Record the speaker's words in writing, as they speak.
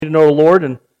to know the Lord,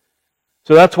 and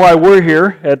so that's why we're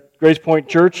here at Grace Point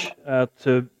Church,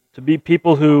 to be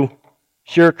people who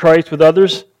share Christ with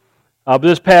others. But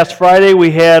this past Friday, we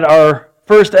had our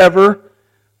first ever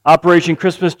Operation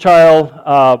Christmas Child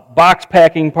box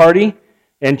packing party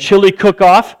and chili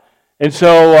cook-off. And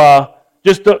so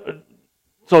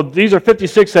so these are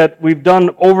 56 that we've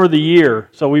done over the year.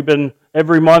 So we've been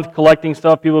every month collecting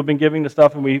stuff. People have been giving the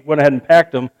stuff, and we went ahead and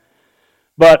packed them.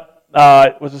 But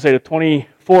what's it say, the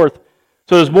 24th.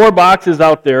 So there's more boxes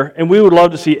out there, and we would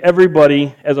love to see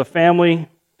everybody as a family,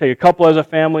 take a couple as a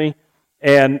family,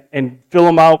 and fill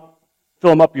them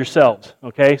up yourselves,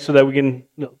 okay? So that we can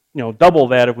double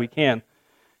that if we can,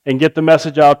 and get the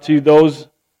message out to those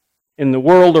in the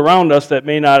world around us that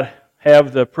may not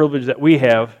have the privilege that we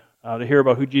have to hear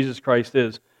about who Jesus Christ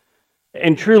is.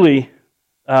 And truly,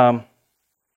 and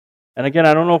again,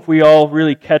 I don't know if we all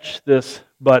really catch this,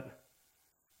 but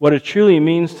what it truly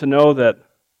means to know that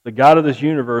the God of this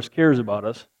universe cares about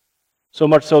us, so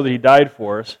much so that He died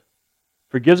for us,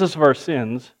 forgives us of our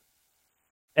sins,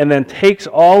 and then takes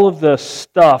all of the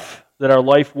stuff that our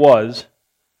life was,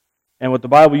 and what the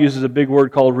Bible uses a big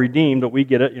word called redeemed, but we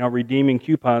get it, redeeming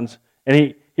coupons,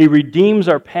 and He redeems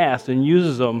our past and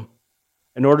uses them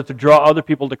in order to draw other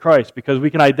people to Christ, because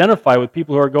we can identify with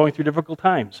people who are going through difficult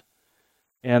times.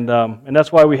 And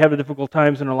that's why we have the difficult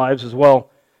times in our lives as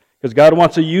well, because God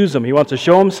wants to use them. He wants to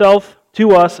show Himself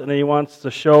to us, and then He wants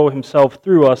to show Himself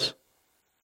through us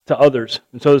to others.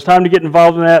 And so it's time to get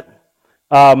involved in that.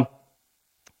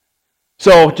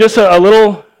 So just a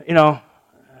little,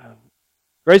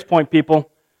 Grace Point people,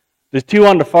 the two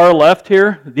on the far left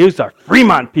here, these are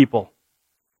Fremont people.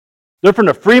 They're from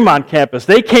the Fremont campus.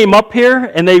 They came up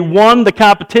here, and they won the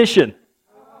competition.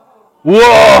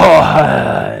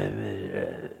 Whoa!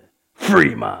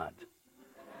 Fremont.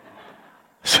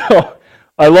 So,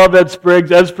 I love Ed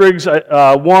Spriggs. Ed Spriggs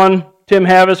won. Tim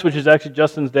Havis, which is actually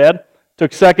Justin's dad,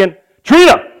 took second.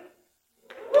 Trina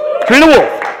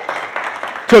Wolf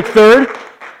took third.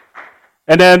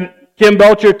 And then Kim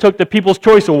Belcher took the People's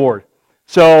Choice Award.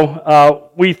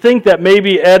 So we think that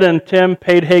maybe Ed and Tim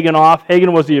paid Hagen off.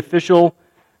 Hagen was the official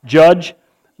judge.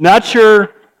 I'm not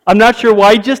sure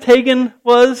why just Hagen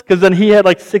was, because then he had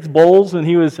like 6 bowls, and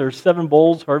or 7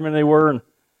 bowls, however many they were. And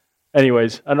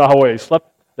anyways, I don't know how he slept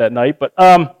that night, but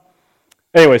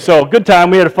anyway, so good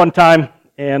time. We had a fun time,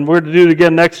 and we're going to do it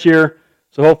again next year,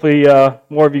 so hopefully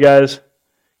more of you guys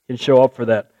can show up for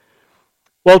that.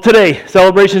 Well, today,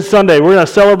 Celebration Sunday, we're going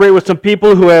to celebrate with some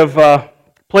people who have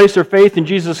placed their faith in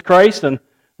Jesus Christ and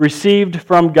received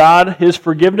from God His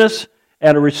forgiveness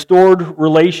and a restored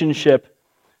relationship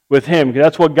with Him.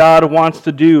 That's what God wants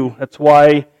to do. That's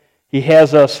why He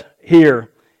has us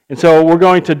here. And so we're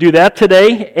going to do that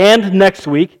today and next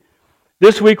week.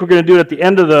 This week we're going to do it at the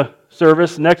end of the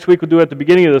service. Next week we'll do it at the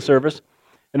beginning of the service.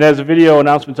 And as the video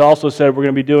announcements also said, we're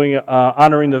going to be doing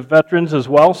honoring the veterans as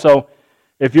well. So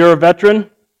if you're a veteran,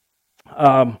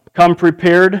 come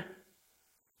prepared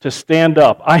to stand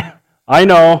up. I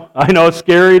know it's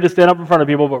scary to stand up in front of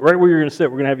people, but right where you're going to sit,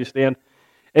 we're going to have you stand.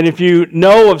 And if you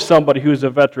know of somebody who's a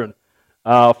veteran,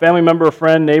 a family member, a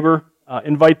friend, neighbor,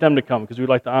 invite them to come, because we'd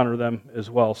like to honor them as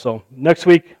well. So next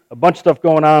week, a bunch of stuff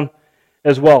going on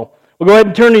as well. We'll go ahead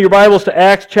and turn to your Bibles to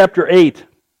Acts chapter 8.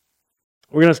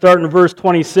 We're going to start in verse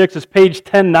 26. It's page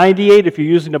 1098 if you're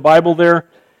using the Bible there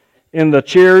in the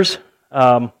chairs.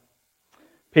 Page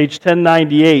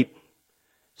 1098.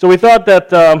 So we thought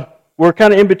that we're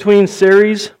kind of in between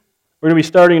series. We're going to be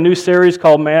starting a new series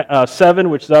called 7,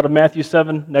 which is out of Matthew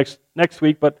 7 next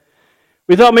week. But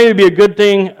we thought maybe it'd be a good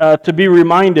thing to be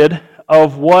reminded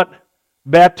of what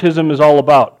baptism is all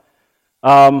about.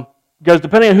 Because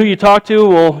depending on who you talk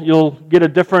to, you'll get a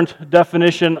different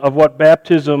definition of what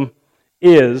baptism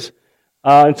is.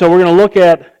 And so we're going to look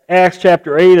at Acts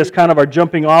chapter 8 as kind of our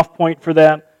jumping off point for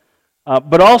that.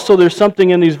 But also there's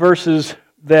something in these verses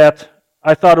that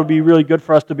I thought would be really good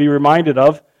for us to be reminded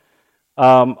of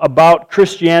about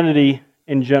Christianity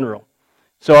in general.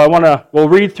 So we'll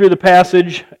read through the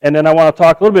passage, and then I want to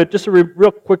talk a little bit, just a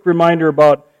real quick reminder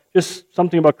about just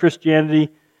something about Christianity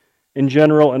in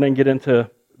general, and then get into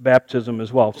baptism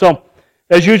as well. So,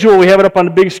 as usual, we have it up on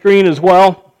the big screen as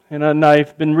well, and then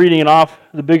I've been reading it off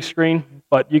the big screen,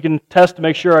 but you can test to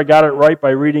make sure I got it right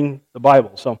by reading the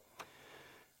Bible. So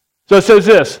it says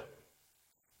this: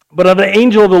 "But an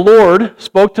angel of the Lord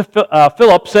spoke to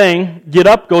Philip, saying, 'Get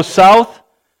up, go south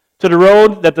to the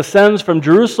road that descends from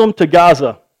Jerusalem to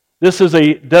Gaza. This is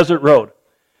a desert road.'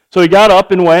 So he got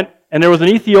up and went, and there was an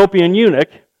Ethiopian eunuch,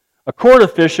 a court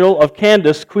official of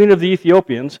Candace, queen of the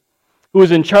Ethiopians, who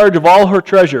was in charge of all her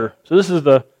treasure." So this is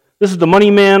the money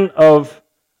man of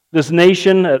this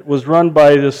nation that was run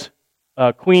by this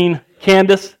Queen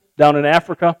Candace down in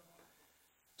Africa.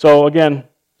 So again,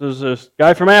 there's this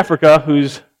guy from Africa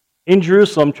who's in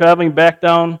Jerusalem traveling back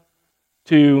down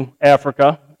to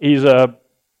Africa. He's a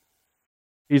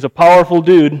powerful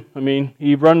dude. I mean,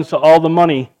 he runs all the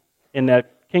money in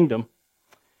that kingdom.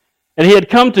 And he had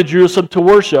come to Jerusalem to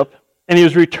worship, and he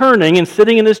was returning and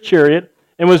sitting in his chariot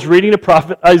and was reading the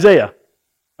prophet Isaiah.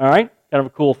 All right? Kind of a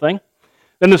cool thing.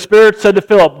 Then the Spirit said to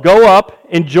Philip, "Go up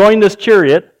and join this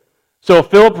chariot." So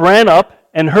Philip ran up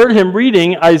and heard him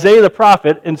reading Isaiah the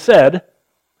prophet and said,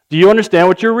 "Do you understand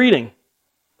what you're reading?"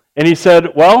 And he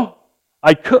said, "Well,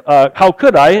 how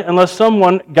could I unless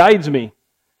someone guides me?"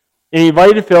 And he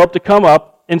invited Philip to come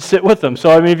up and sit with him.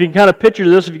 So, I mean, if you can kind of picture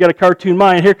this, if you've got a cartoon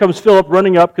mind, here comes Philip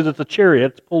running up because it's a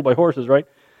chariot. It's pulled by horses, right?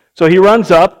 So he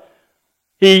runs up.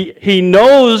 He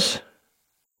knows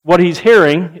what he's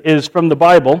hearing is from the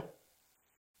Bible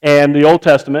and the Old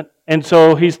Testament. And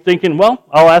so he's thinking, well,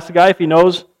 I'll ask the guy if he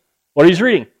knows what he's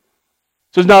reading.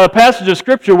 So now the passage of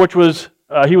Scripture which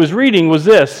he was reading was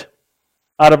this,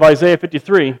 out of Isaiah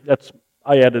 53.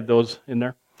 I added those in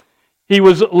there. He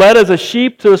was led as a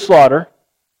sheep to the slaughter,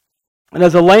 and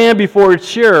as a lamb before its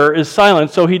shearer is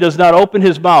silent, so he does not open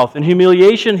his mouth. In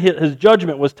humiliation his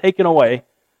judgment was taken away.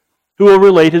 Who will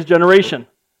relate his generation?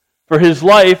 For his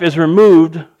life is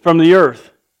removed from the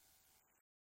earth.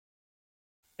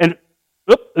 And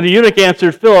the eunuch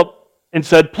answered Philip and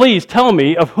said, "Please tell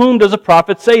me, of whom does a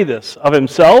prophet say this? Of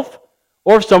himself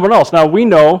or of someone else?" Now we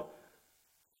know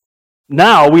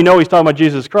he's talking about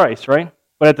Jesus Christ, right?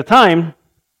 But at the time,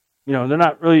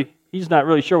 he's not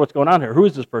really sure what's going on here. Who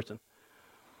is this person?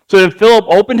 So then Philip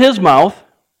opened his mouth.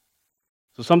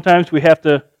 So sometimes we have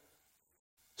to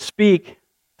speak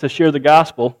to share the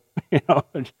gospel.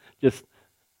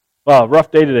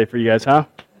 Rough day today for you guys, huh?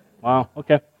 Wow,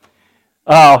 okay.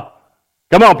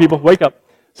 Come on, people, wake up.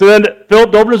 So then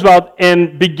Philip opened his mouth,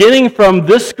 and beginning from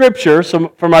this scripture,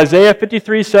 from Isaiah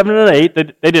 53, 7 and 8,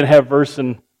 they didn't have verse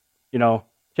and,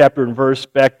 chapter and verse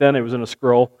back then. It was in a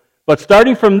scroll. But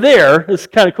starting from there, it's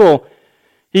kind of cool,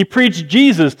 he preached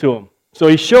Jesus to him. So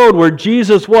he showed where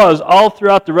Jesus was all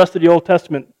throughout the rest of the Old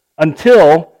Testament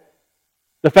until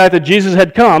the fact that Jesus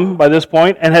had come by this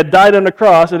point and had died on the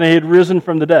cross and he had risen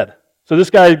from the dead. So this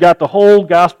guy got the whole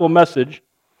gospel message.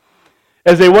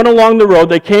 As they went along the road,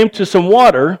 they came to some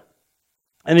water,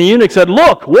 and the eunuch said,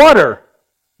 "Look, water!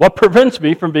 What prevents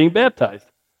me from being baptized?"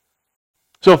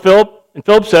 So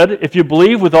Philip said, "If you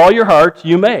believe with all your heart,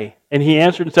 you may." And he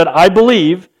answered and said, "I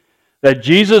believe that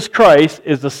Jesus Christ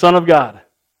is the Son of God."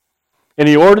 And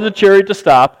he ordered the chariot to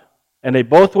stop, and they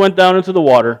both went down into the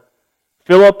water,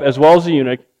 Philip as well as the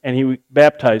eunuch, and he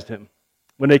baptized him.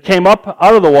 When they came up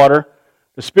out of the water,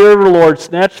 the Spirit of the Lord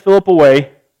snatched Philip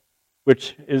away,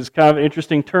 which is kind of an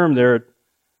interesting term there.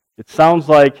 It sounds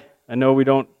like, I know we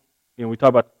don't, we talk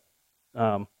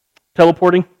about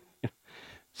teleporting.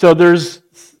 So there's,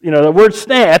 the word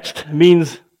snatched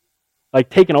means like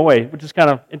taken away, which is kind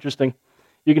of interesting.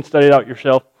 You can study it out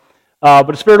yourself. But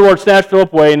the Spirit of the Lord snatched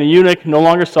Philip away, and the eunuch no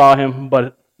longer saw him,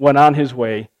 but went on his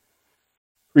way,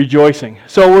 rejoicing.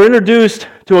 So we're introduced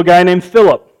to a guy named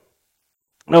Philip.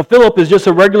 Now, Philip is just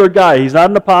a regular guy. He's not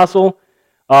an apostle.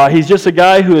 He's just a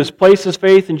guy who has placed his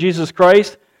faith in Jesus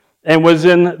Christ and was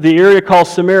in the area called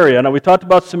Samaria. Now, we talked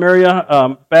about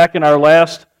Samaria back in our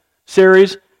last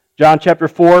series, John chapter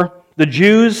 4. The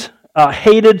Jews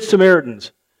hated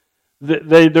Samaritans.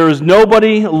 There is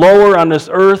nobody lower on this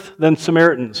earth than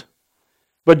Samaritans.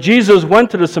 But Jesus went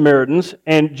to the Samaritans,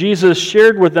 and Jesus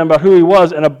shared with them about who he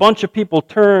was, and a bunch of people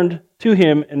turned to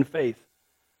him in faith.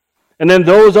 And then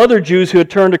those other Jews who had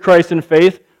turned to Christ in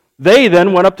faith, they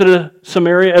then went up to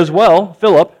Samaria as well,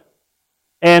 Philip,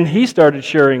 and he started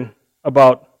sharing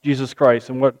about Jesus Christ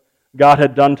and what God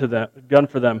had done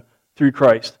for them through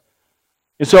Christ.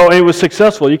 And so it was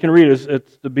successful. You can read it.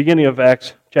 It's the beginning of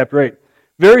Acts chapter 8.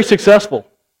 Very successful.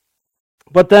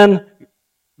 But then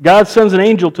God sends an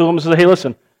angel to him and says, "Hey,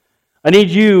 listen, I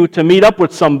need you to meet up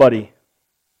with somebody,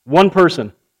 one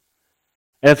person.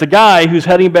 And it's a guy who's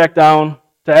heading back down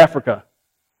to Africa.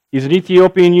 He's an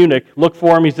Ethiopian eunuch. Look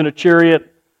for him. He's in a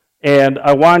chariot. And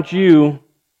I want you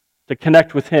to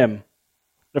connect with him." And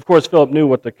of course, Philip knew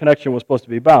what the connection was supposed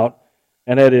to be about,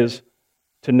 and that is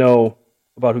to know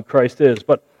about who Christ is.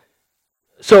 But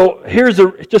so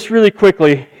just really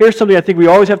quickly, here's something I think we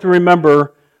always have to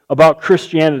remember about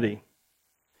Christianity.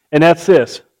 And that's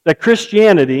this, that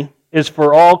Christianity is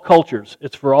for all cultures.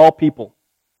 It's for all people.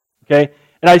 Okay?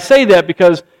 And I say that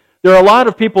because there are a lot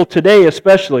of people today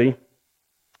especially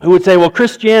who would say, well,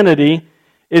 Christianity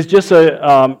is just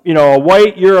a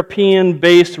white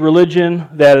European-based religion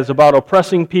that is about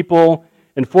oppressing people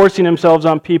enforcing themselves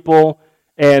on people,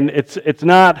 and it's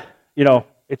not,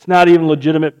 it's not even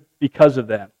legitimate because of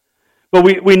that. But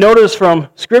we notice from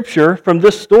Scripture, from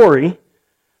this story,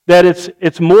 that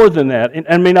it's more than that. And,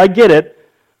 I mean, I get it.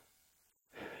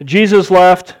 Jesus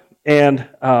left, and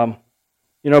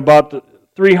about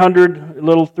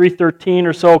 313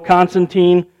 or so,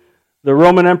 Constantine, the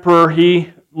Roman emperor,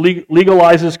 he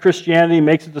legalizes Christianity,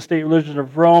 makes it the state religion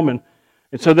of Rome, and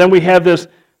so then we have this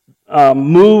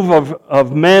move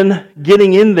of men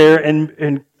getting in there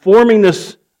and forming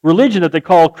this religion that they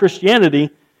call Christianity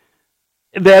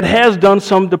that has done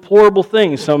some deplorable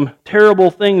things, some terrible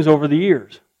things over the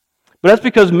years. But that's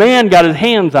because man got his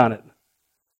hands on it.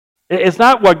 It's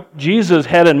not what Jesus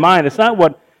had in mind. It's not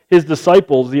what his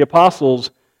disciples, the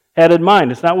apostles, had in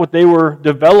mind. It's not what they were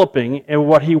developing and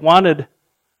what he wanted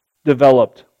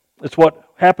developed. It's what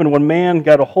happened when man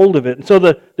got a hold of it. And so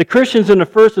the Christians in the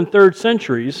 1st and 3rd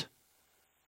centuries,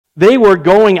 they were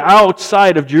going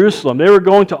outside of Jerusalem. They were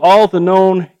going to all the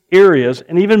known areas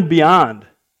and even beyond.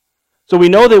 So we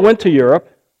know they went to Europe.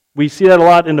 We see that a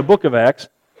lot in the book of Acts.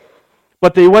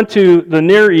 But they went to the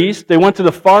Near East, they went to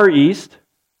the Far East,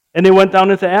 and they went down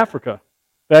into Africa.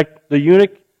 In fact, the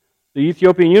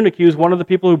Ethiopian eunuch, he was one of the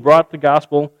people who brought the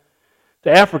gospel to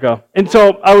Africa. And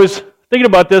so I was thinking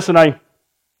about this, and I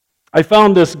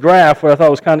found this graph where I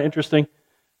thought was kind of interesting,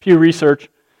 Pew Research.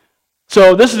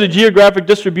 So this is a geographic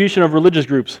distribution of religious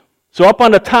groups. So up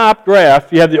on the top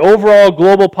graph, you have the overall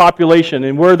global population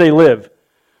and where they live.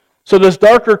 So this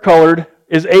darker colored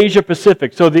is Asia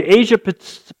Pacific. So the Asia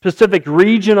Pacific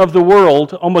region of the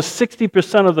world, almost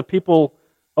 60% of the people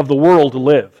of the world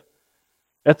live.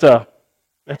 That's a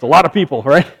lot of people,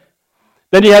 right?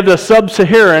 Then you have the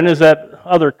sub-Saharan, is that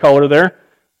other color there,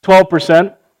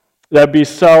 12%. That'd be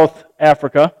South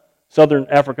Africa, Southern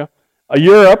Africa.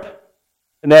 Europe,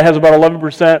 and that has about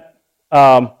 11%.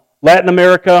 Latin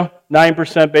America,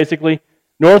 9% basically.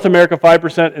 North America,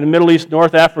 5%. And the Middle East,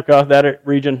 North Africa, that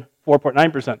region,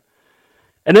 4.9%.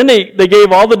 And then they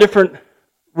gave all the different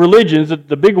religions,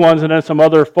 the big ones, and then some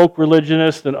other folk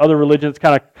religionists and other religions,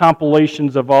 kind of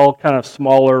compilations of all kind of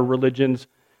smaller religions,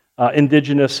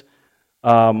 indigenous,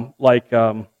 like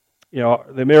the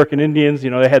American Indians,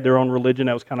 they had their own religion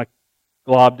that was kind of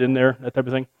globbed in there, that type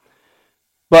of thing.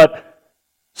 But,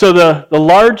 so the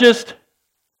largest,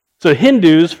 so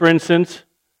Hindus, for instance,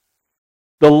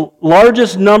 the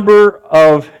largest number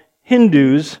of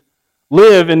Hindus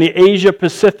live in the Asia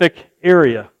Pacific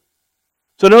area.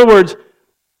 So in other words,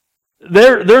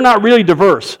 they're not really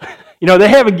diverse. They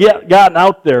haven't gotten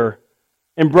out there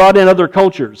and brought in other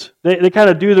cultures. They kind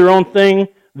of do their own thing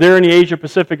there in the Asia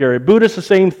Pacific area. Buddhists, the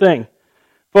same thing.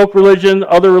 Folk religion,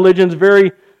 other religions,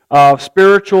 very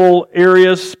spiritual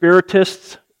areas,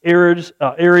 spiritists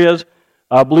areas,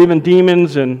 believe in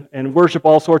demons and worship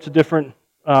all sorts of different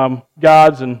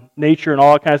gods and nature and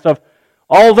all that kind of stuff.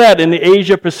 All that in the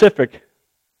Asia Pacific,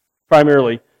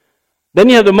 primarily. Then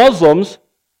you have the Muslims,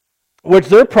 which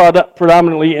they're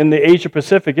predominantly in the Asia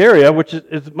Pacific area, which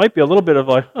might be a little bit of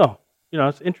like,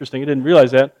 it's interesting. I didn't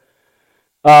realize that.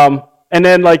 And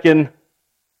then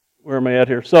where am I at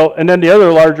here? So, and then the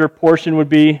other larger portion would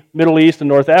be Middle East and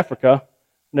North Africa,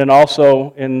 and then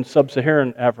also in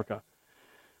Sub-Saharan Africa.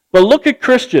 But look at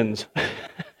Christians.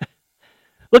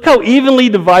 Look how evenly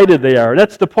divided they are.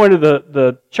 That's the point of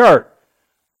the chart.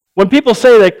 When people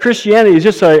say that Christianity is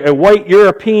just a white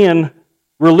European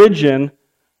religion,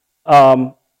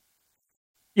 well,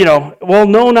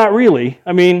 no, not really.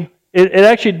 I mean, it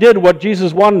actually did what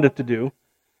Jesus wanted it to do,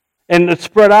 and it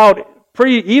spread out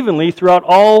pretty evenly throughout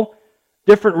all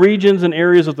different regions and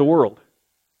areas of the world.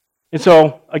 And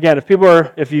so, again, if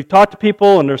you talk to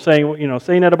people and they're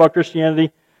saying that about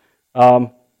Christianity,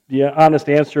 the honest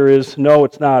answer is no,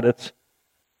 it's not. It's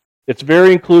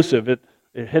very inclusive. It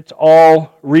hits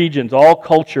all regions, all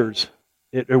cultures.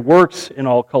 It works in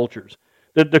all cultures.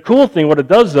 The cool thing, what it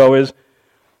does though, is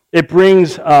it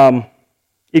brings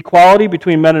equality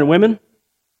between men and women.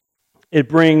 It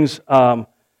brings the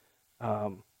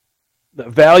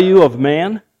value of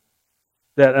man.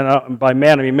 And by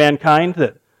man, I mean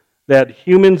mankind. That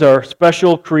humans are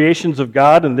special creations of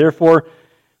God, and therefore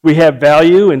we have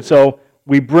value. And so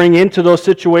we bring into those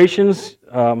situations,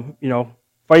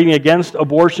 fighting against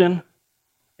abortion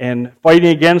and fighting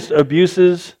against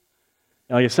abuses.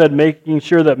 Like I said, making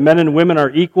sure that men and women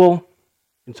are equal.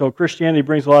 And so Christianity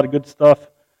brings a lot of good stuff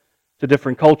to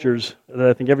different cultures that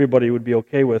I think everybody would be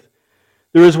okay with.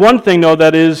 There is one thing, though,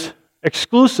 that is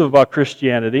exclusive about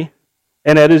Christianity,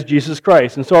 and that is Jesus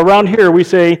Christ. And so around here we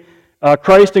say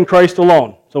Christ and Christ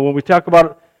alone. So when we talk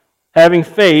about having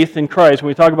faith in Christ, when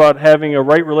we talk about having a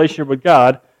right relationship with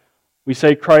God, We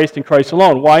say Christ and Christ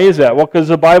alone. Why is that? Well, because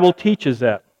the Bible teaches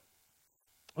that.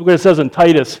 Look what it says in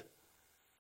Titus.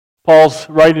 Paul's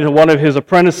writing to one of his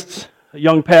apprentices, a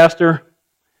young pastor.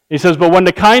 He says, "But when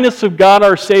the kindness of God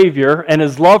our Savior and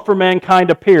His love for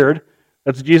mankind appeared,"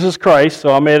 that's Jesus Christ, so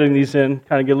I'm adding these in,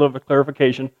 kind of get a little bit of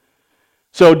clarification.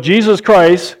 So Jesus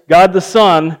Christ, God the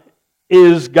Son,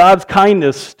 is God's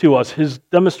kindness to us, His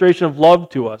demonstration of love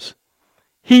to us.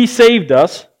 He saved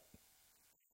us,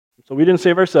 so we didn't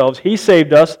save ourselves. He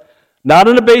saved us, not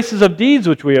on the basis of deeds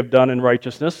which we have done in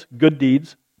righteousness, good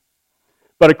deeds,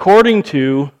 but according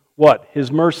to, what?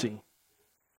 His mercy.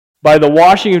 By the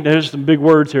washing, there's some big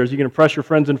words here, so you can impress your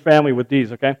friends and family with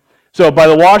these, okay? So, by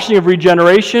the washing of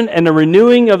regeneration and the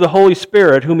renewing of the Holy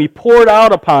Spirit, whom He poured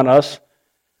out upon us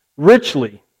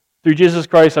richly through Jesus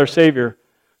Christ our Savior,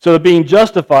 so that being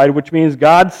justified, which means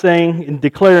God saying and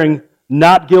declaring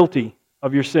not guilty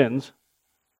of your sins,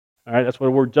 all right, that's what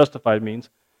the word justified means.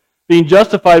 Being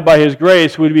justified by His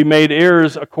grace, we would be made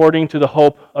heirs according to the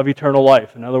hope of eternal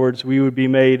life. In other words, we would be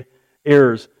made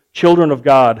heirs, children of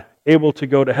God, able to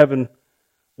go to heaven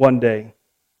one day.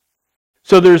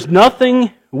 So there's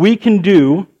nothing we can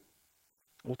do.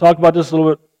 We'll talk about this a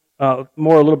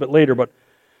little bit later, but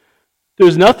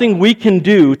there's nothing we can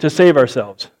do to save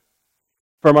ourselves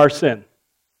from our sin.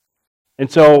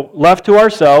 And so, left to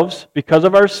ourselves, because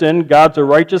of our sin, God's a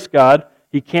righteous God.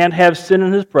 He can't have sin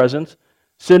in His presence.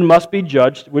 Sin must be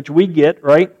judged, which we get,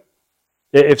 right?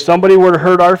 If somebody were to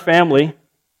hurt our family,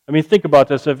 I mean, think about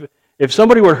this. If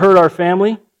somebody were to hurt our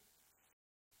family,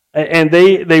 and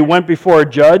they went before a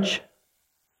judge,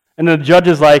 and the judge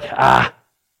is like,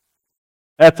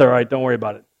 that's all right, don't worry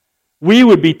about it. We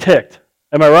would be ticked.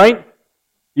 Am I right?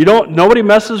 Nobody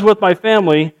messes with my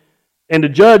family, and the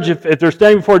judge, if they're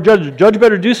standing before a judge, the judge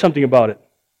better do something about it.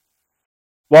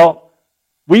 Well,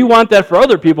 we want that for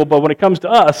other people, but when it comes to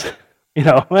us,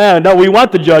 no, we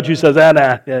want the judge who says,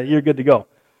 you're good to go.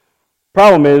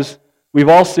 Problem is, we've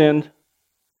all sinned.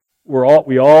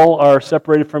 We all are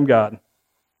separated from God.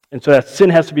 And so that sin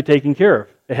has to be taken care of.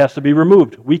 It has to be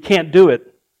removed. We can't do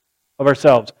it of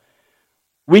ourselves.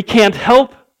 We can't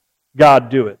help God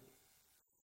do it.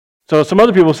 So some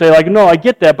other people say, no, I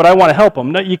get that, but I want to help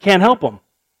them. No, you can't help them.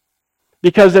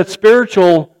 Because it's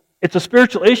a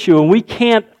spiritual issue, and we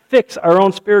can't fix our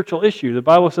own spiritual issue. The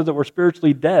Bible says that we're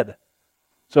spiritually dead.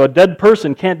 So a dead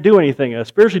person can't do anything. A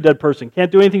spiritually dead person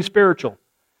can't do anything spiritual.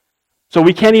 So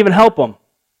we can't even help them.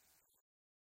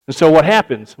 And so what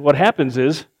happens? What happens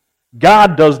is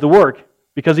God does the work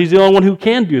because He's the only one who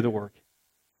can do the work.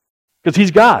 Because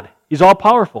He's God. He's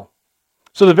all-powerful.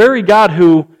 So the very God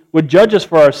who would judge us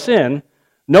for our sin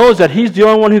knows that He's the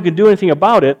only one who can do anything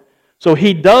about it, so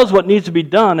He does what needs to be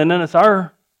done, and then it's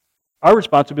our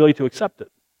responsibility to accept it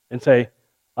and say,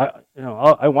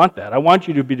 I want that. I want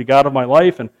you to be the God of my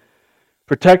life and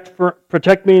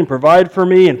protect me and provide for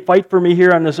me and fight for me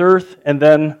here on this earth, and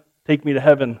then take me to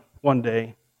heaven one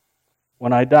day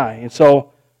when I die. And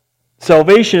so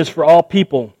salvation is for all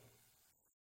people.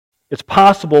 It's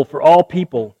possible for all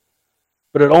people,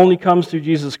 but it only comes through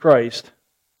Jesus Christ.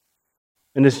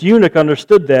 And this eunuch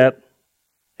understood that,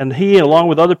 and he, along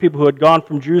with other people who had gone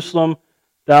from Jerusalem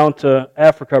down to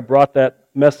Africa, brought that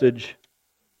message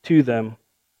to them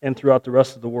and throughout the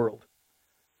rest of the world.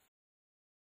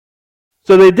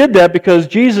 So they did that because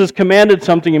Jesus commanded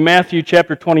something in Matthew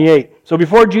chapter 28. So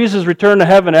before Jesus returned to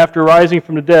heaven after rising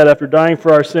from the dead, after dying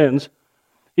for our sins,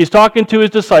 He's talking to His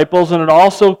disciples, and it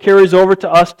also carries over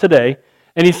to us today.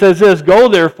 And He says this, "Go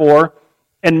therefore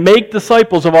and make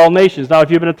disciples of all nations." Now, if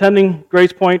you've been attending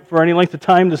Grace Point for any length of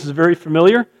time, this is very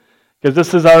familiar, because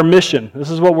this is our mission.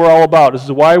 This is what we're all about. This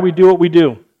is why we do what we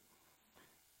do.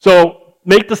 So,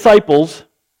 make disciples,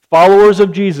 followers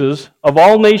of Jesus, of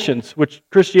all nations, which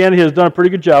Christianity has done a pretty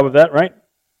good job of that, right?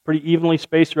 Pretty evenly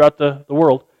spaced throughout the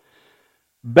world.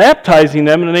 Baptizing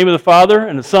them in the name of the Father,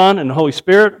 and the Son, and the Holy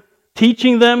Spirit,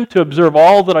 teaching them to observe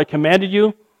all that I commanded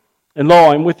you, and lo,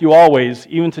 I'm with you always,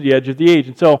 even to the edge of the age.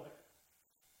 And so,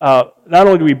 not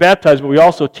only do we baptize, but we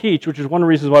also teach, which is one of the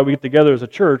reasons why we get together as a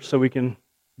church, so we can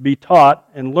be taught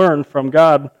and learn from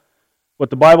God what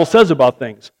the Bible says about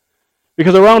things.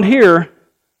 Because around here,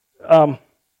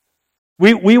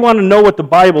 we want to know what the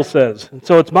Bible says. And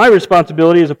so it's my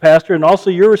responsibility as a pastor, and also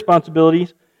your responsibility,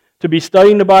 to be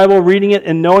studying the Bible, reading it,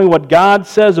 and knowing what God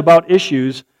says about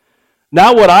issues.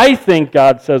 Not what I think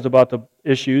God says about the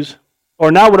issues,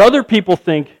 or not what other people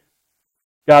think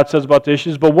God says about the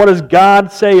issues, but what does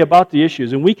God say about the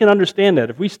issues? And we can understand that.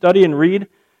 If we study and read,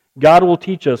 God will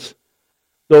teach us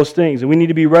those things, and we need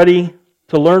to be ready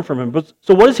to learn from Him. But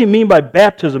so what does He mean by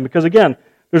baptism? Because again,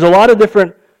 there's a lot of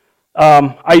different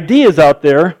ideas out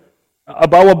there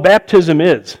about what baptism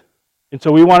is. And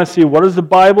so we want to see, what does the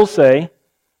Bible say,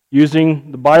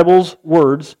 using the Bible's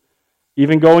words,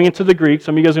 even going into the Greek.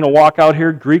 Some of you guys are going to walk out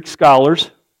here, Greek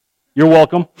scholars. You're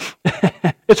welcome.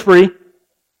 It's free.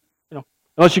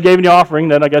 Unless you gave an offering,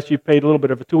 then I guess you paid a little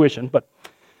bit of a tuition. But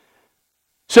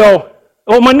so,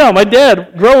 my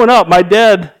dad, growing up,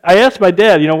 I asked my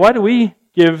dad, why do we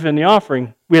give in the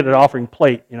offering? We had an offering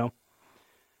plate,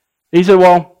 He said,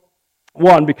 well,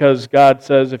 one, because God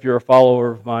says if you're a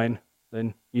follower of mine,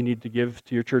 then you need to give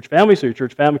to your church family so your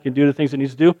church family can do the things it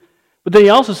needs to do. But then he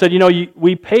also said,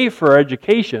 we pay for our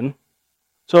education,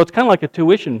 so it's kind of like a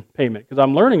tuition payment because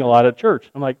I'm learning a lot at church.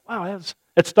 I'm like, wow,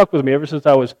 that's stuck with me ever since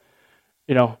I was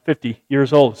 50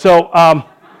 years old. So,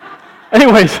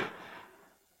 anyways,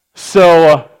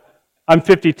 I'm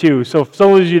 52. So if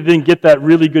some of you didn't get that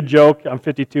really good joke, I'm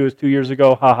 52, it's 2 years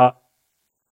ago, haha.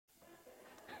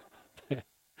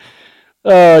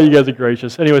 Oh, you guys are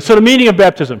gracious. Anyway, so the meaning of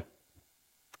baptism.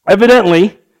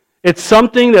 Evidently, it's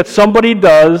something that somebody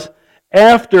does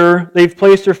after they've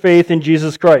placed their faith in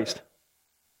Jesus Christ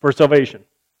for salvation.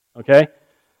 Okay?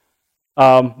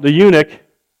 The eunuch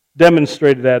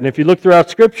demonstrated that. And if you look throughout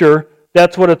Scripture,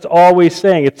 that's what it's always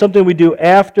saying. It's something we do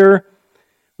after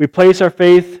we place our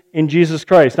faith in Jesus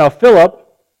Christ. Now, Philip,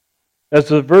 as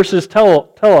the verses tell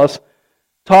us,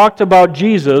 talked about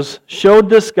Jesus, showed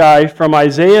this guy from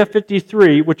Isaiah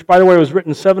 53, which, by the way, was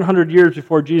written 700 years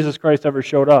before Jesus Christ ever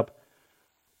showed up,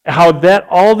 how that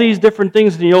all these different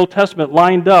things in the Old Testament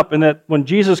lined up, and that when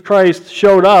Jesus Christ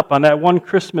showed up on that one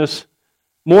Christmas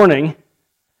morning,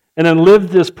 and then lived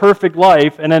this perfect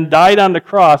life, and then died on the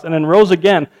cross, and then rose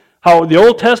again, how the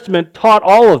Old Testament taught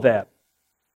all of that,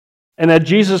 and that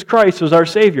Jesus Christ was our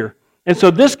Savior. And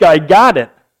so this guy got it,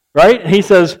 right? And he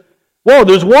says, whoa,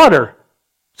 there's water.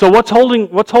 So what's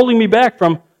holding me back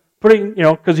from putting,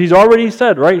 because he's already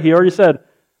said, right? He already said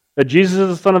that Jesus is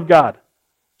the Son of God.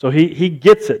 So he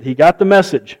gets it. He got the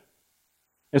message.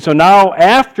 And so now,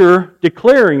 after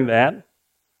declaring that,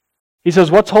 he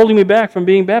says, what's holding me back from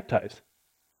being baptized?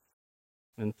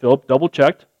 And Philip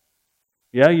double-checked.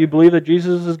 Yeah, you believe that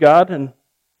Jesus is God, and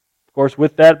of course,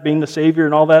 with that being the Savior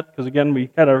and all that, because again, we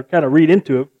kind of read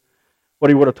into it what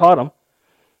he would have taught him.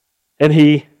 And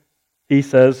he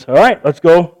says, all right,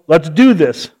 let's do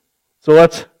this. So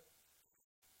let's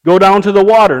go down to the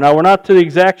water. Now, we're not to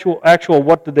the actual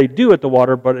what did they do at the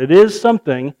water, but it is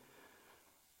something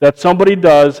that somebody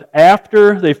does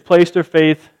after they've placed their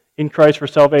faith in Christ for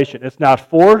salvation. It's not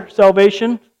for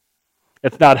salvation.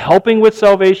 It's not helping with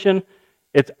salvation.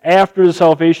 It's after the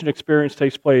salvation experience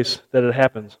takes place that it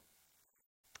happens.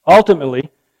 Ultimately,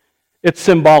 it's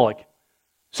symbolic.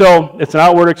 So it's an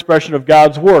outward expression of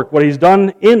God's work, what He's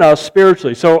done in us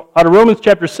spiritually. So out of Romans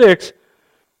chapter 6,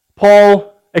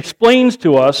 Paul explains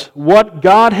to us what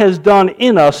God has done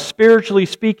in us spiritually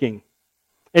speaking.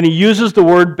 And he uses the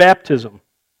word baptism.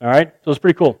 All right? So it's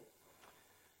pretty cool.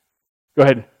 Go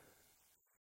ahead.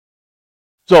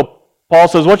 So Paul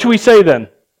says, what should we say then?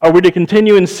 Are we to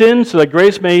continue in sin so that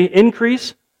grace may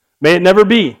increase? May it never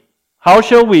be. How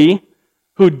shall we,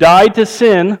 who died to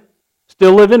sin,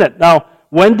 still live in it? Now,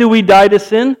 when do we die to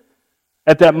sin?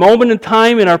 At that moment in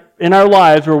time in our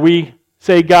lives where we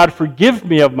say, God, forgive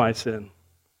me of my sin.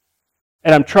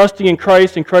 And I'm trusting in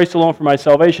Christ and Christ alone for my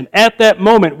salvation. At that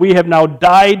moment, we have now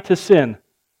died to sin.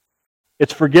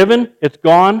 It's forgiven, it's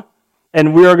gone,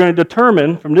 and we are going to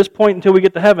determine from this point until we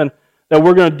get to heaven that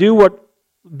we're going to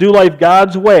do life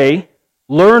God's way,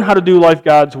 learn how to do life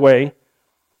God's way,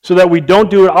 so that we don't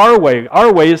do it our way.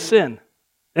 Our way is sin.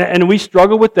 And we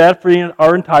struggle with that for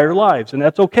our entire lives. And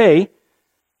that's okay,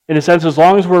 in a sense, as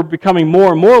long as we're becoming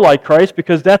more and more like Christ,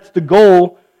 because that's the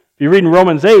goal. If you read in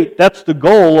Romans 8, that's the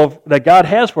goal that God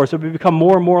has for us, that we become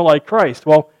more and more like Christ.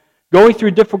 Well, going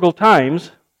through difficult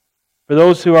times, for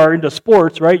those who are into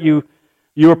sports, right, you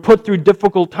are put through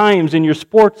difficult times in your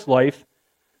sports life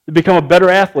to become a better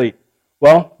athlete.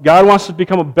 Well, God wants us to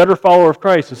become a better follower of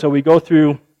Christ, and so we go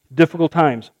through difficult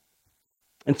times.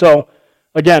 And so,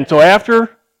 again,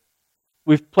 after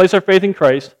we've placed our faith in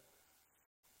Christ,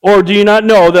 or do you not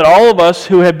know that all of us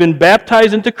who have been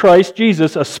baptized into Christ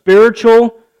Jesus, a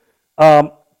spiritual, I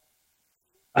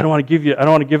don't want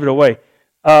to give it away,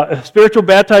 a spiritual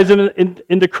baptism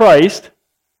into Christ,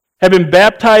 have been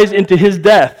baptized into His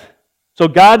death. So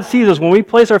God sees us when we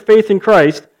place our faith in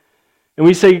Christ, and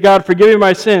we say, God, forgive me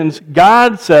my sins.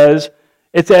 God says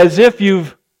it's as if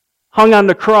you've hung on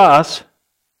the cross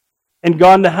and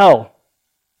gone to hell.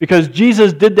 Because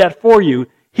Jesus did that for you.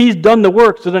 He's done the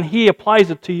work, so then He applies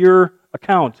it to your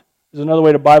account, is another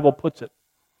way the Bible puts it.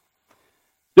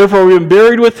 Therefore, we've been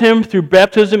buried with Him through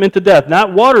baptism into death.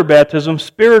 Not water baptism,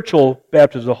 spiritual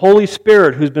baptism. The Holy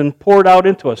Spirit who's been poured out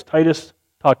into us. Titus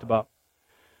talked about.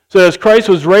 So as Christ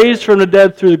was raised from the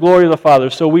dead through the glory of the Father,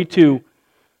 so we too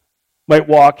might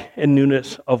walk in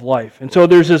newness of life. And so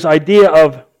there's this idea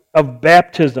of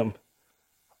baptism.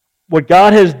 What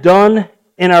God has done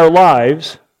in our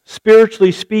lives,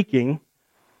 spiritually speaking,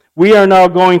 we are now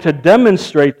going to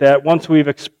demonstrate that once we've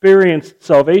experienced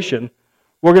salvation.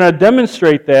 We're going to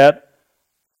demonstrate that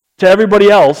to everybody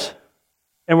else,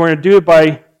 and we're going to do it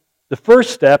by, the first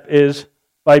step is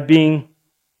by being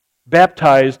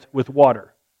baptized with water.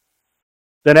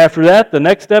 Then after that, the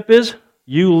next step is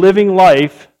you living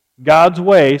life God's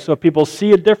way, so people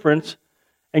see a difference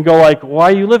and go like,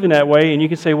 why are you living that way? And you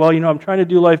can say, well, I'm trying to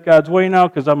do life God's way now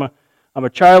because I'm a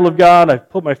child of God. I've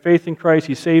put my faith in Christ.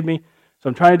 He saved me. So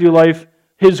I'm trying to do life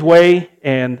His way,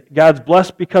 and God's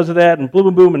blessed because of that, and boom,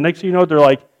 boom, boom. And next thing you know, they're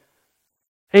like,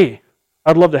 hey,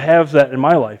 I'd love to have that in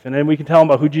my life. And then we can tell them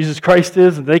about who Jesus Christ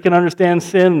is, and they can understand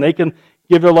sin, and they can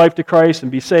give their life to Christ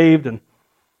and be saved and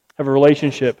have a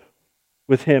relationship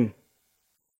with Him.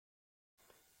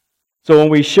 So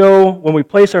when we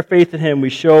place our faith in Him, we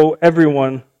show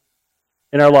everyone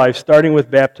in our lives, starting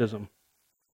with baptism.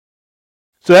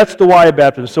 So that's the why of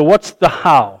baptism. So what's the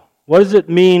how? What does it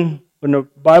mean when the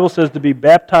Bible says to be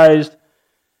baptized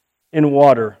in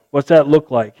water? What's that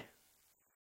look like?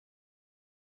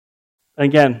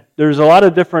 Again, there's a lot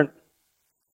of different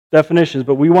definitions,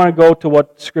 but we want to go to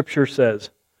what Scripture says.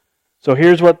 So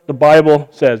here's what the Bible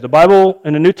says. The Bible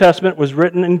in the New Testament was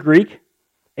written in Greek,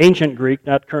 ancient Greek,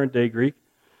 not current day Greek.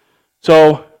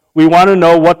 So we want to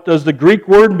know, what does the Greek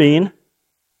word mean,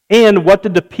 and what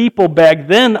did the people back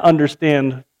then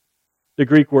understand the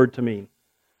Greek word to mean?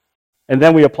 And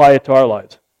then we apply it to our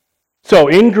lives. So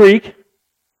in Greek,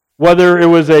 whether it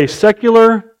was a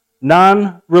secular,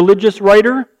 non-religious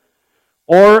writer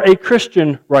or a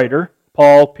Christian writer,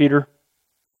 Paul, Peter,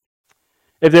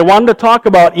 if they wanted to talk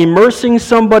about immersing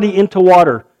somebody into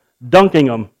water, dunking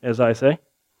them, as I say,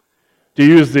 to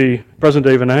use the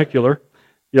present-day vernacular,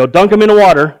 dunk them in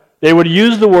water, they would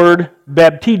use the word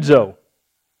baptizo.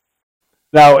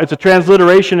 Now, it's a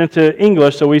transliteration into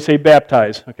English, so we say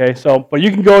baptize, okay? But you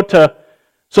can go to,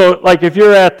 like if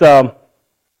you're at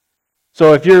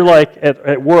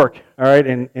work, all right,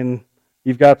 and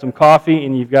you've got some coffee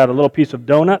and you've got a little piece of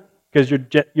donut, because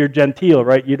you're genteel,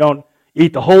 right? You don't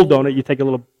eat the whole donut, you take a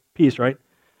little piece, right?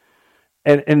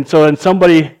 And so then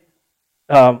somebody,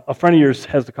 a friend of yours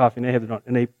has the coffee and they have the donut,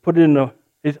 and they put it in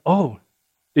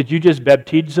did you just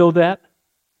baptizo that?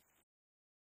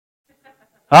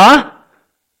 Huh?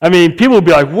 I mean, people would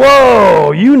be like,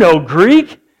 whoa, you know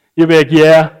Greek? You'd be like,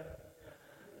 yeah.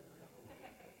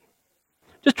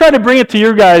 Just try to bring it to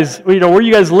your guys, where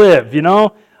you guys live,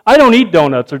 I don't eat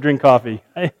donuts or drink coffee.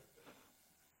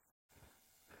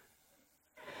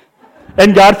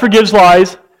 And God forgives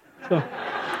lies. All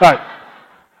right.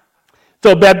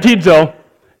 So baptizo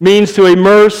means to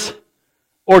immerse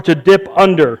or to dip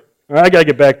under. All right, I got to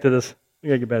get back to this.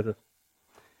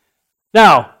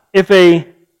 Now, if a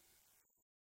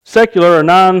secular or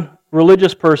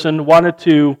non-religious person wanted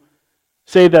to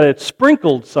say that it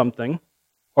sprinkled something,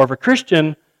 or if a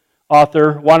Christian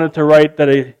author wanted to write that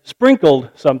it sprinkled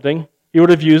something, he would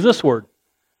have used this word,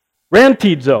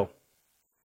 rantizo.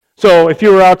 So if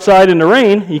you were outside in the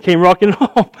rain, you came rocking,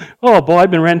 oh boy,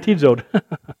 I've been rantizoed.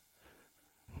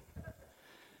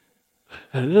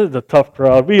 This is a tough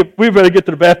crowd. We better get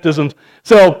to the baptisms.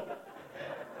 So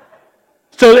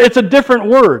it's a different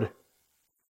word.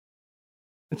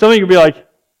 And some of you could be like,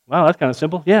 wow, that's kind of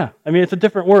simple. Yeah, it's a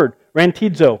different word,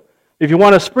 rantizo. If you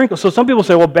want to sprinkle, so some people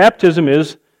say, well, baptism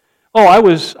is, I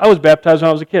was baptized when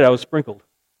I was a kid. I was sprinkled.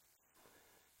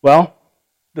 Well,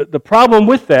 the problem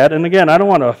with that, and again, I don't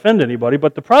want to offend anybody,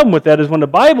 but the problem with that is when the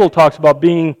Bible talks about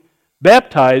being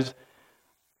baptized,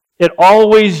 it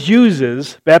always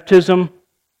uses baptism,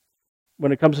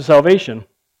 when it comes to salvation,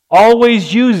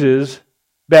 always uses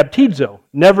baptizo,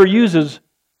 never uses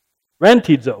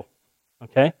rantizo.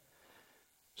 Okay?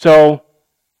 So,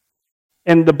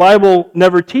 and the Bible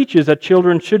never teaches that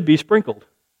children should be sprinkled.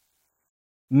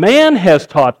 Man has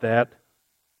taught that,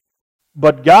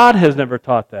 but God has never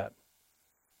taught that.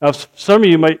 Now, some of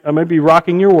you might be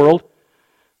rocking your world,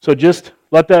 so just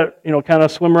let that kind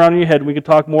of swim around in your head. We can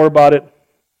talk more about it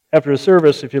after the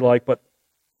service if you like. But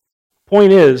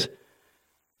point is,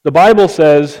 the Bible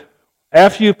says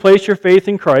after you place your faith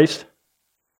in Christ,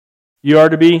 you are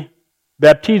to be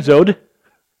baptizoed,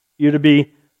 you're to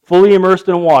be fully immersed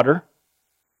in water,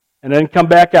 and then come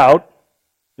back out.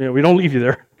 We don't leave you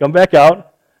there. Come back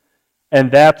out, and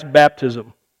that's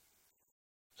baptism.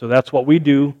 So that's what we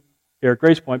do here at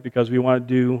Grace Point, because we want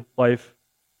to do life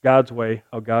God's way,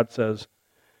 how God says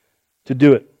to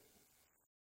do it.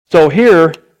 So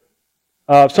here,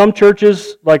 Some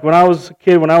churches, like when I was a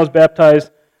kid, when I was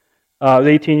baptized, I was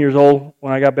 18 years old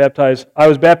when I got baptized. I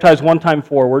was baptized one time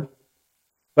forward,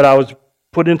 but I was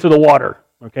put into the water,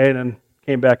 okay, and then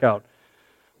came back out.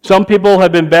 Some people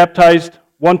have been baptized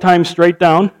one time straight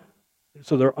down,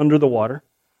 so they're under the water.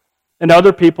 And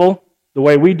other people, the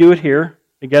way we do it here,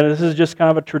 again, this is just kind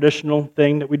of a traditional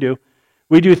thing that we do.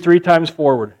 We do 3 times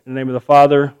forward in the name of the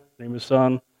Father, in the name of the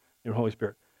Son, in the name of the Holy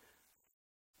Spirit.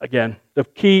 Again, the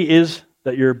key is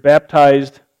that you're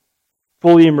baptized,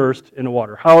 fully immersed in the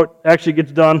water. How it actually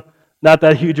gets done, not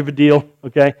that huge of a deal,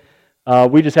 okay?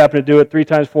 We just happen to do it 3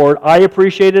 times forward. I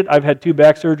appreciate it. I've had 2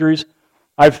 back surgeries.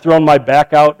 I've thrown my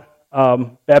back out,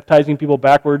 baptizing people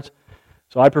backwards.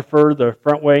 So I prefer the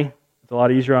front way. It's a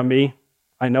lot easier on me.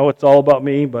 I know it's all about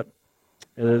me, but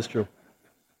it is true.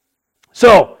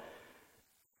 So,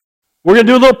 we're going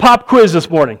to do a little pop quiz this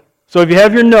morning. So if you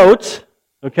have your notes,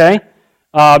 okay,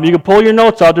 you can pull your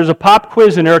notes out. There's a pop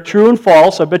quiz in there, true and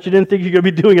false. I bet you didn't think you were going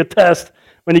to be doing a test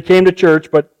when you came to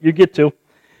church, but you get to.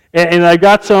 And I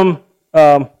got some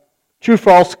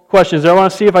true-false questions. I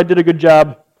want to see if I did a good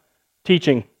job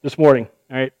teaching this morning.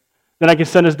 All right. Then I can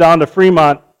send this down to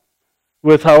Fremont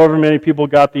with however many people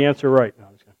got the answer right. No,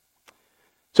 I'm just kidding.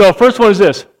 So first one is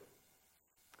this.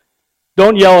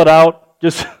 Don't yell it out.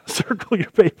 Just circle your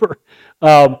paper.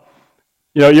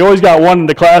 You always got one in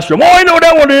the classroom. Oh, I know what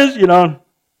that one is.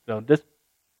 So just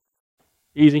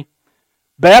easy.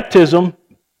 Baptism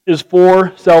is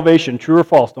for salvation. True or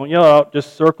false? Don't yell it out.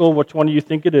 Just circle which one you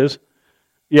think it is.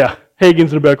 Yeah,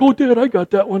 Hagen's in the back. Oh, Dad, I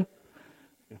got that one.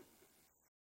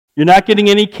 You're not getting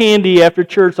any candy after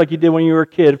church like you did when you were a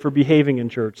kid for behaving in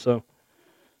church. So,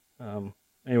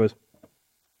 anyways,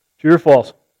 true or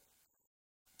false?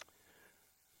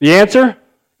 The answer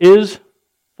is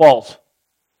false.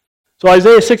 So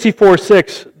Isaiah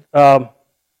 64:6,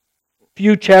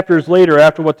 few chapters later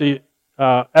after what the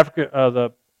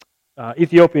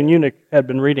Ethiopian eunuch had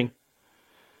been reading,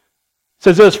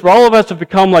 says this: "For all of us have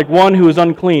become like one who is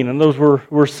unclean," and those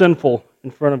were sinful in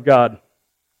front of God.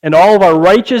 "And all of our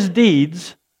righteous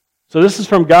deeds," so this is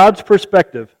from God's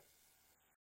perspective.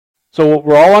 So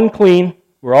we're all unclean,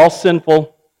 we're all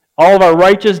sinful. All of our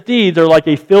righteous deeds are like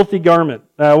a filthy garment.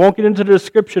 Now, I won't get into the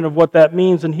description of what that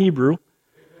means in Hebrew.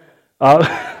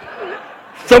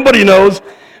 Somebody knows.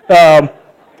 I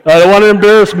don't want to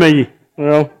embarrass me,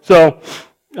 So,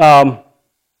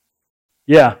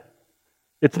 yeah,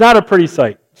 it's not a pretty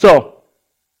sight. So,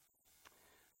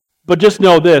 but just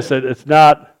know this: it's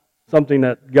not something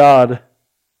that God.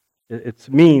 It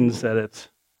means that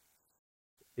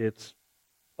it's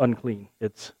unclean.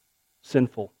 It's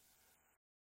sinful.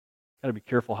 Got to be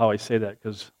careful how I say that,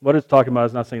 because what it's talking about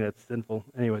is not saying that it's sinful.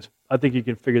 Anyways, I think you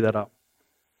can figure that out.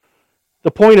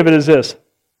 The point of it is this,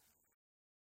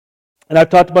 and I've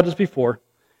talked about this before,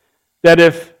 that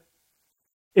if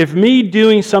me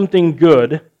doing something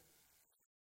good,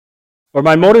 or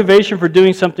my motivation for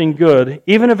doing something good,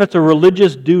 even if it's a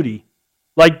religious duty,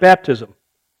 like baptism,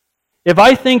 if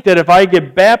I think that if I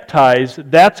get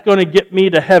baptized, that's going to get me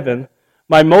to heaven,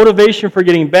 my motivation for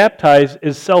getting baptized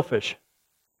is selfish.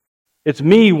 It's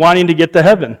me wanting to get to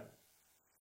heaven.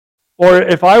 Or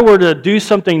if I were to do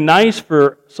something nice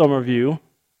for some of you,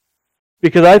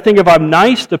 because I think if I'm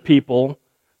nice to people,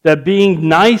 that being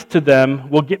nice to them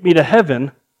will get me to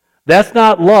heaven, that's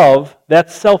not love,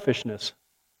 that's selfishness.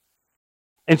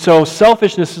 And so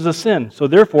selfishness is a sin. So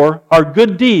therefore, our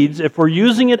good deeds, if we're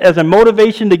using it as a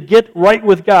motivation to get right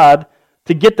with God,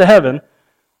 to get to heaven,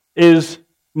 is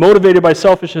motivated by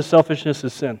selfishness. Selfishness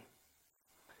is sin.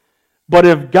 But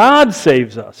if God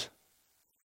saves us,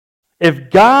 if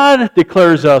God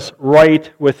declares us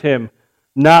right with Him,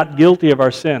 not guilty of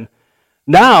our sin,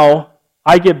 now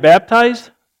I get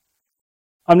baptized,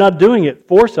 I'm not doing it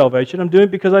for salvation, I'm doing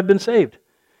it because I've been saved.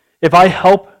 If I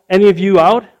help any of you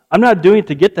out, I'm not doing it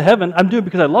to get to heaven, I'm doing it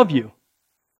because I love you.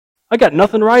 I got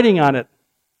nothing writing on it.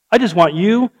 I just want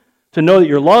you to know that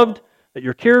you're loved, that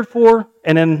you're cared for,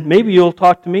 and then maybe you'll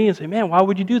talk to me and say, man, why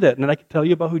would you do that? And then I can tell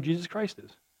you about who Jesus Christ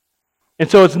is. And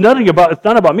so it's not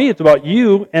about me, it's about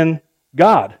you and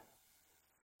God.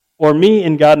 Or me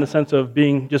and God in the sense of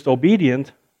being just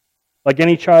obedient, like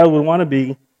any child would want to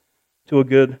be to a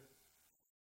good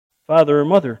father or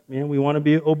mother. We want to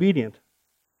be obedient.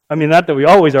 I mean, not that we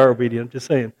always are obedient, just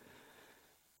saying.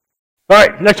 All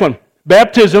right, next one.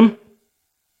 Baptism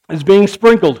is being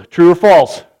sprinkled. True or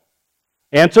false?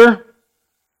 Answer?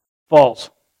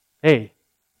 False. Hey,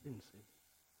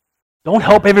 don't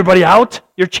help everybody out.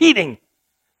 You're cheating.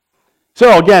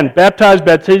 So again, baptize,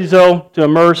 baptizo, to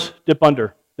immerse, dip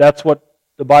under. That's what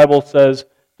the Bible says.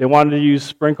 They wanted to use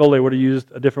sprinkle, they would have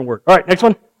used a different word. All right, next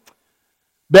one.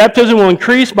 Baptism will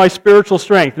increase my spiritual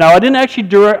strength. Now, I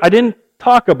didn't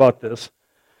talk about this,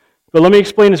 but let me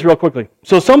explain this real quickly.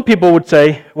 So some people would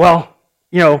say, well,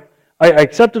 I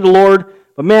accepted the Lord,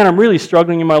 but man, I'm really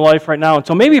struggling in my life right now. And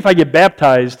so maybe if I get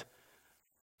baptized,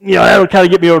 that'll kind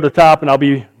of get me over the top and I'll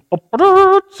be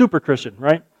super Christian,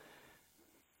 right?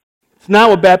 It's not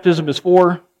what baptism is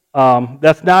for.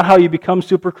 That's not how you become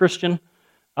super Christian,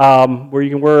 where you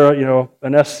can wear,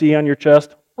 an SC on your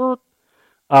chest.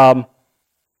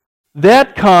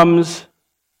 That comes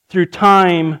through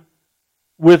time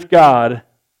with God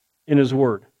in His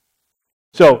Word.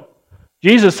 So,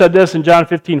 Jesus said this in John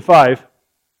 15:5. He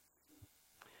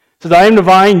says, I am the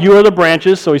vine, you are the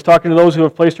branches. So He's talking to those who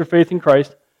have placed their faith in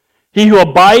Christ. He who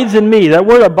abides in me, that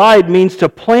word abide means to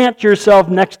plant yourself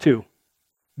next to,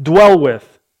 dwell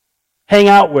with, hang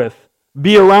out with,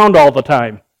 be around all the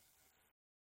time.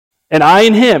 And I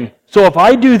in Him. So if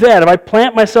I do that, if I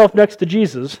plant myself next to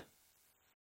Jesus,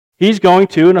 He's going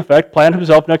to, in effect, plant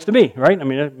Himself next to me, right? I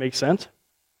mean, it makes sense.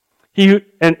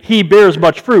 He bears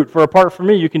much fruit, for apart from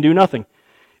me, you can do nothing.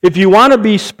 If you want to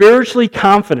be spiritually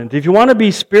confident, if you want to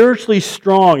be spiritually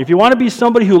strong, if you want to be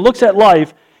somebody who looks at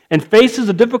life and faces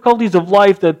the difficulties of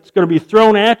life that's going to be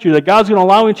thrown at you, that God's going to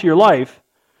allow into your life,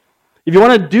 if you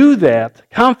want to do that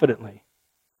confidently,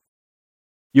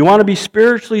 you want to be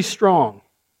spiritually strong,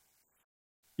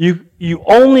 you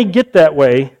only get that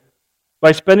way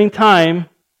by spending time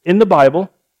in the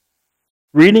Bible,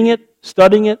 reading it,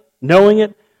 studying it, knowing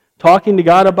it, talking to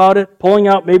God about it, pulling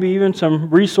out maybe even some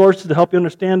resources to help you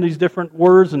understand these different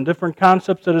words and different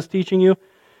concepts that it's teaching you,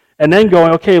 and then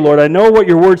going, okay, Lord, I know what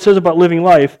your word says about living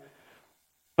life,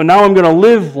 but now I'm going to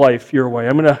live life your way.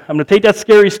 I'm going to take that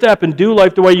scary step and do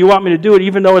life the way you want me to do it,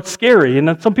 even though it's scary. And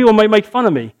then some people might make fun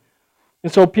of me.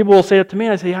 And so people will say it to me,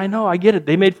 and I say, I know, I get it.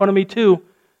 They made fun of me too,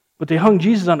 but they hung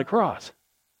Jesus on the cross.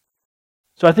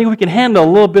 So I think we can handle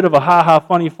a little bit of a ha-ha,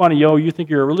 funny, you think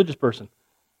you're a religious person.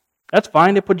 That's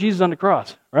fine. They put Jesus on the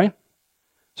cross, right?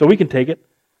 So we can take it,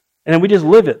 and then we just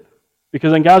live it,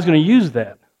 because then God's going to use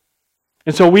that.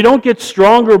 And so we don't get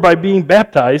stronger by being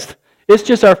baptized. It's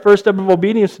just our first step of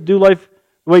obedience to do life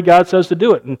the way God says to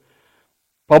do it, and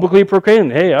publicly proclaim,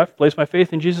 hey, I've placed my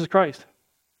faith in Jesus Christ.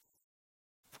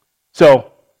 So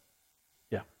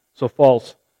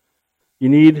false. You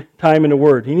need time in the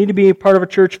Word. You need to be a part of a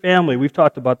church family. We've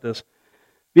talked about this.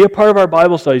 Be a part of our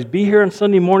Bible studies. Be here on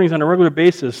Sunday mornings on a regular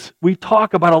basis. We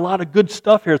talk about a lot of good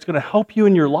stuff here. It's going to help you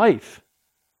in your life.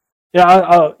 Yeah,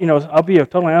 I'll be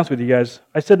totally honest with you guys.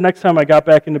 I said next time I got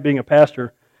back into being a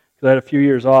pastor, because I had a few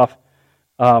years off,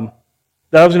 that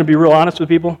I was going to be real honest with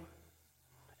people.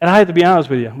 And I have to be honest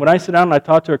with you. When I sit down and I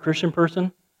talk to a Christian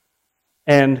person,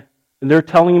 and they're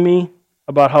telling me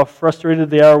about how frustrated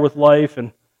they are with life,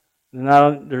 and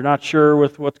they're not sure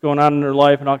with what's going on in their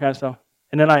life and all kinds of stuff.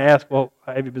 And then I ask, well,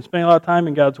 have you been spending a lot of time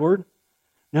in God's Word?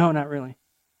 No, not really.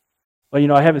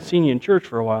 Well, I haven't seen you in church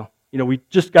for a while. We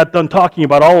just got done talking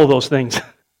about all of those things.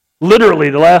 Literally,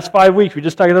 the last 5 weeks, we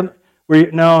just talked about,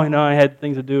 no, I had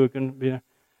things to do. It couldn't be.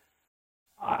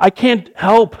 I can't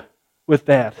help with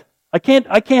that. I can't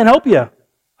help you.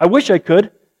 I wish I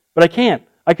could, but I can't.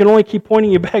 I can only keep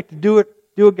pointing you back to do it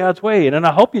God's way, and then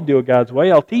I'll help you do it God's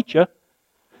way. I'll teach you.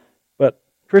 But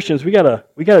Christians, we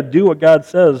gotta do what God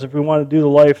says if we want to do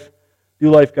life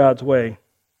God's way.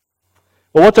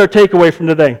 Well, what's our takeaway from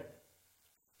today?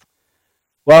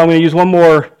 Well, I'm going to use one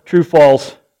more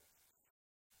true-false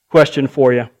question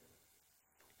for you,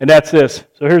 and that's this.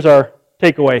 So here's our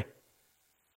takeaway.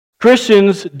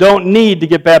 Christians don't need to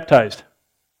get baptized.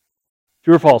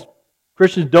 True or false?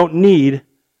 Christians don't need,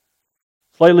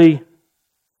 slightly,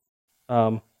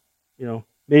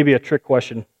 maybe a trick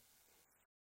question.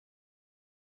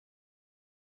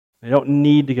 They don't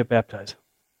need to get baptized.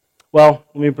 Well,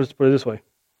 let me put it this way.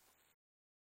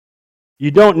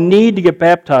 You don't need to get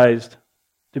baptized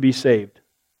to be saved.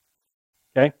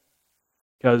 Okay?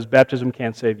 Because baptism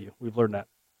can't save you. We've learned that.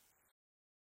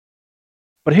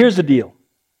 But here's the deal.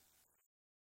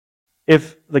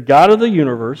 If the God of the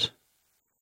universe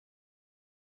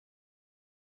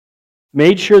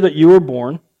made sure that you were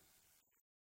born,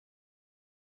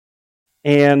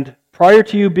 and prior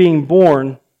to you being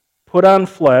born, put on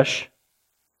flesh,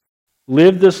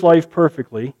 lived this life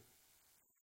perfectly,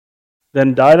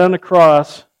 then died on the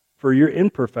cross for your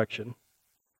imperfection,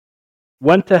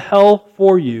 went to hell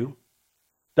for you,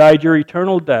 died your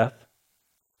eternal death.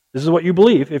 This is what you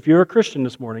believe if you're a Christian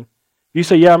this morning. You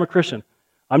say, yeah, I'm a Christian.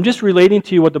 I'm just relating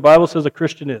to you what the Bible says a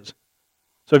Christian is.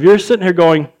 So if you're sitting here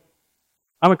going,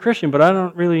 I'm a Christian, but I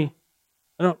don't really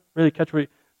catch what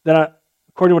then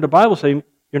according to what the Bible says,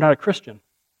 you're not a Christian.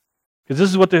 Because this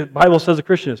is what the Bible says a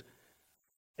Christian is.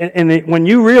 When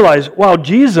you realize, wow,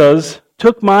 Jesus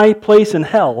took my place in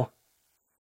hell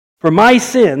for my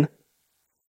sin,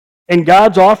 and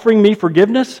God's offering me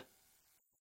forgiveness,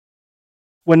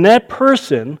 when that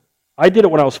person, I did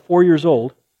it when I was 4 years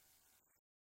old,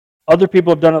 other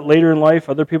people have done it later in life,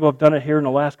 other people have done it here in the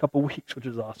last couple of weeks, which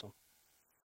is awesome.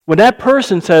 When that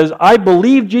person says, I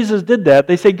believe Jesus did that,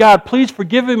 they say, God, please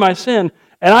forgive me my sin,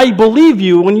 and I believe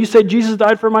you when you said Jesus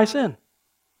died for my sin.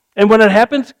 And when it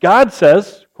happens, God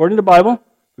says, according to the Bible,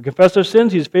 we confess our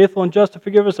sins, He's faithful and just to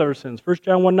forgive us of our sins. 1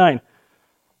 John 1:9.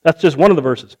 That's just one of the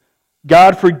verses.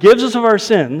 God forgives us of our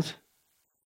sins.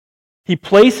 He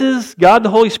places God the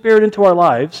Holy Spirit into our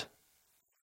lives,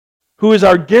 who is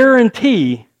our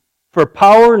guarantee for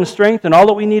power and strength and all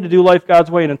that we need to do life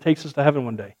God's way, and it takes us to heaven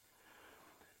one day.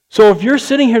 So if you're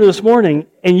sitting here this morning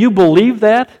and you believe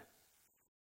that,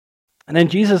 and then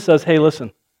Jesus says, hey,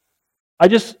 listen,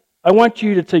 I want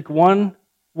you to take one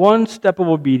step of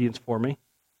obedience for me,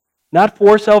 not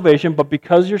for salvation, but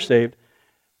because you're saved,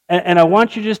 and I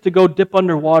want you just to go dip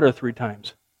underwater 3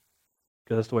 times,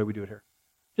 because that's the way we do it here.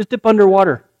 Just dip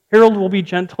underwater. Harold will be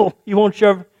gentle. He won't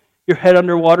shove your head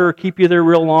underwater or keep you there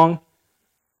real long,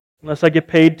 unless I get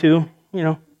paid to,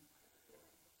 Yeah.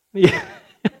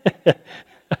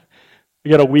 We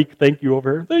got a weak thank you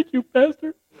over here. Thank you,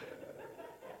 Pastor.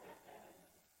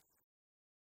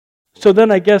 So then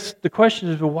I guess the question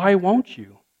is, well, why won't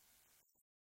you?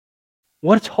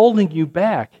 What's holding you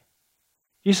back?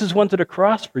 Jesus went to the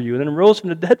cross for you and then rose from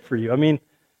the dead for you. And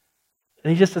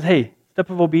He just says, hey, step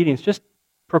of obedience, just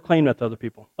proclaim that to other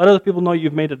people. Let other people know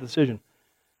you've made a decision.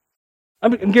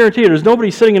 I'm guaranteed there's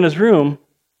nobody sitting in this room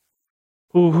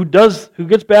who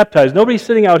gets baptized. Nobody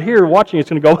sitting out here watching is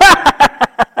going to go,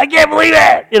 I can't believe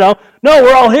it! No,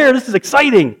 we're all here. This is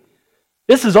exciting.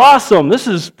 This is awesome. This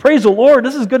is, praise the Lord,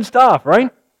 this is good stuff,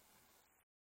 right?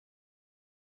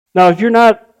 Now, if you're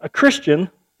not a Christian,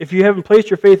 if you haven't placed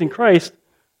your faith in Christ,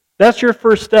 that's your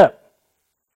first step.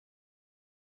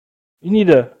 You need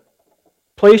to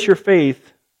place your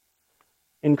faith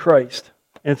in Christ.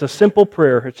 And it's a simple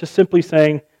prayer. It's just simply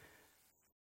saying,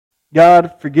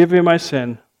 God, forgive me my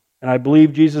sin, and I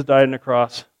believe Jesus died on the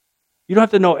cross. You don't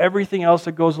have to know everything else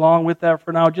that goes along with that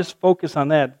for now. Just focus on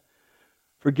that.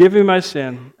 Forgive me my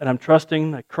sin, and I'm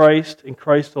trusting that Christ and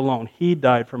Christ alone, He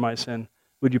died for my sin.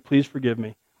 Would you please forgive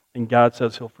me? And God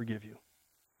says He'll forgive you.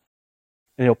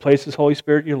 And He'll place His Holy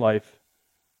Spirit in your life.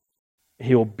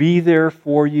 He will be there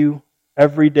for you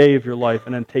every day of your life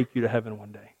and then take you to heaven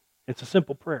one day. It's a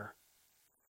simple prayer.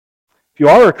 If you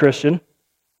are a Christian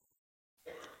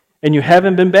and you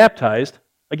haven't been baptized,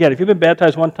 again, if you've been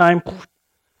baptized one time,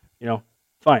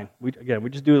 fine. We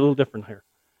just do it a little different here.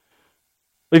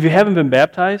 But if you haven't been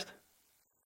baptized,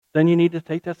 then you need to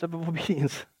take that step of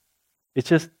obedience.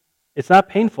 It's not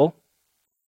painful.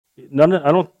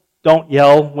 Don't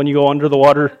yell when you go under the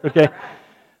water, okay?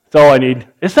 That's all I need.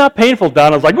 It's not painful.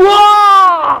 Donna's like,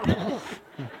 whoa!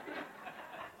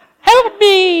 Help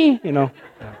me!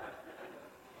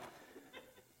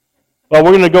 Well,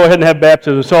 we're going to go ahead and have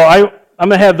baptism. So I'm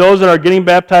going to have those that are getting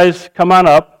baptized come on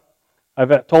up.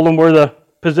 I've told them where to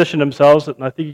position themselves, and I think